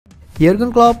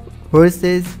Jurgen Klopp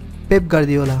versus Pep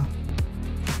Guardiola.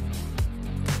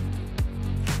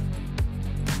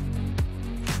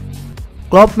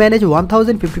 Klopp managed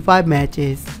 1055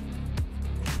 matches,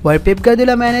 while Pep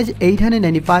Guardiola managed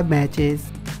 895 matches,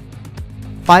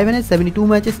 572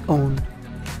 matches owned,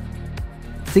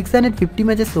 650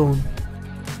 matches owned,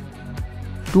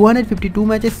 252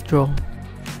 matches draw,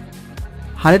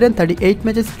 138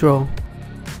 matches draw,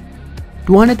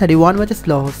 231 matches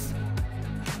lost,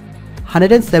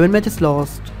 107 matches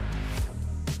lost,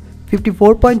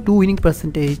 54.2 winning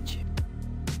percentage,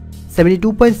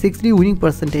 72.63 winning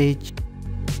percentage.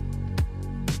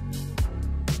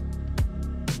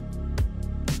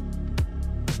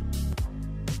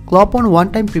 Klopp won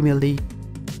 1-time Premier League,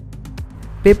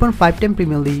 Pep won 5-time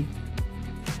Premier League,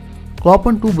 Klopp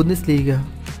won 2 Bundesliga,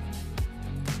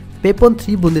 Pep won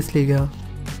 3 Bundesliga,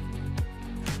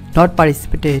 not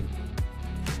participated,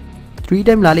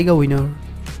 3-time La Liga winner.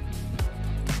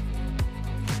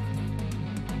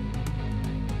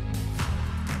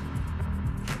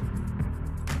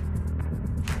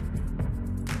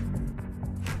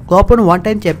 Klopp won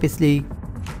 1-time Champions League,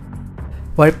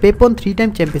 while Pep won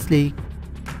 3-time Champions League,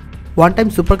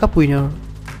 1-time Super Cup winner,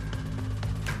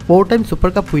 4-time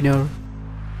Super Cup winner,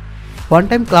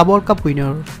 1-time Club World Cup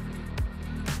winner,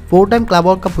 4-time Club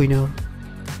World Cup winner.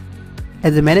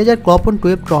 As a manager, Klopp won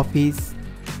 12 trophies.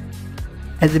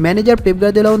 As a manager, Pep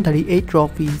Guardiola won 38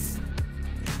 trophies.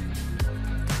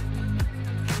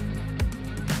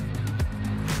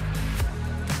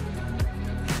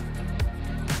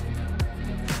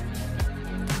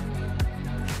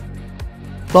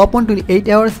 Klopp won 28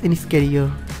 awards in his career,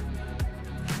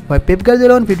 while Pep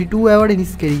Guardiola won 52 awards in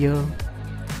his career.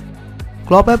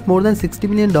 Klopp had more than $60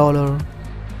 million.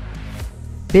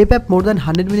 Pep had more than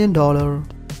 $100 million.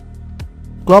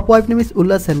 Klopp's wife name is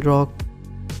Ulla Sandrock.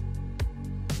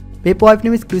 Pep's wife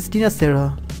name is Christina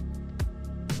Serra.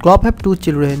 Klopp have 2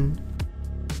 children.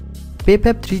 Pep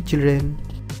have 3 children.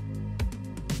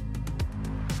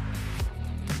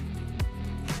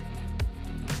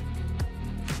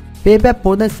 Pep have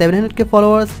more than 700k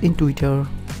followers in Twitter.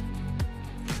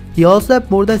 He also have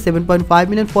more than 7.5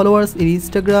 million followers in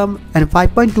Instagram and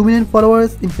 5.2 million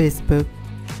followers in Facebook.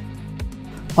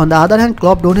 On the other hand,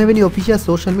 Klopp don't have any official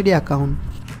social media account.